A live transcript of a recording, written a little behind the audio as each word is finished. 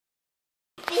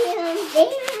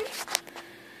there.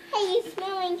 Hey, he's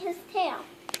smelling his tail.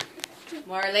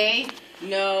 Marley,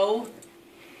 no.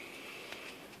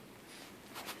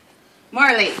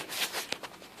 Marley.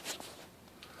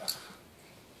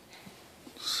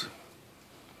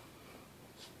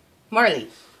 Marley.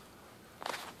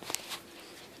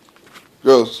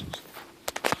 Girls.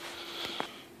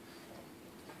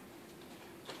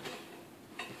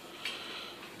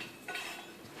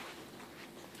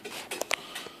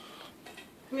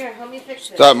 Come here, help me fix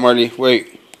this. Stop, Marley.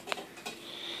 Wait.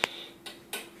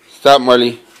 Stop,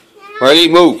 Marley. Marley,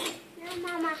 move. No,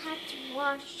 Mama had to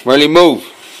wash. Marley, move.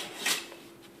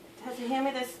 Has he hand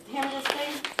me this thing?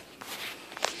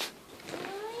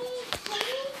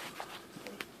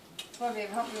 Come on, babe,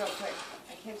 help me real quick.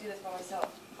 I can't do this by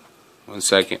myself. 1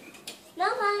 second. No,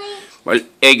 Mommy. Marley,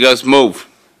 hey, girls, move.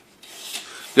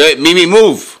 Good, Mimi,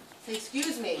 move. Say,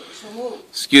 excuse me. She'll move.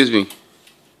 Excuse me.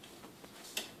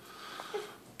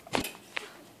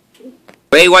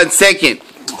 Wait 1 second.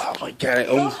 Oh my God! I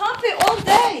He'll almost. hump it all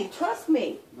day. Trust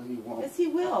me. No, he won't. Yes, he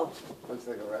will. Looks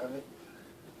like a rabbit.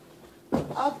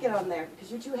 I'll get on there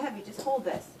because you're too heavy. Just hold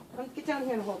this. Come get down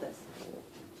here and hold this.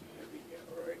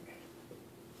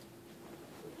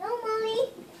 No, Mommy.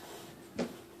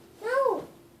 No.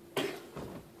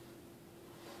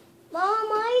 Mom,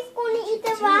 Mommy's going to eat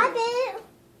the rabbit.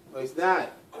 No, it's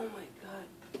not. Oh my God.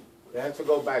 It has to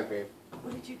go back, babe.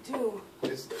 What did you do?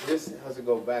 This has to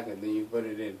go back, and then you put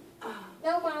it in.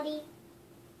 No, Mommy.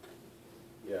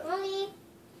 Yeah. Mommy.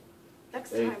 Next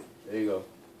There, time. there you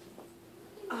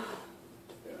go.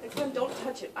 Next time, don't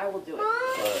touch it. I will do it. Mom. All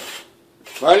right.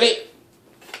 Marley,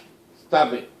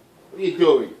 stop it. What are you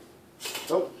doing?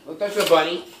 Don't touch the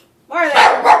bunny. Marley.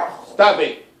 Stop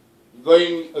it. You're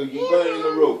going in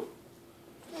the room.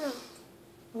 No.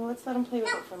 Well, let's let him play with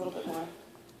it for a little bit more.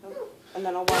 And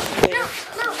then I'll watch him later.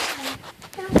 No.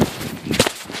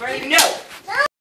 Marley, no!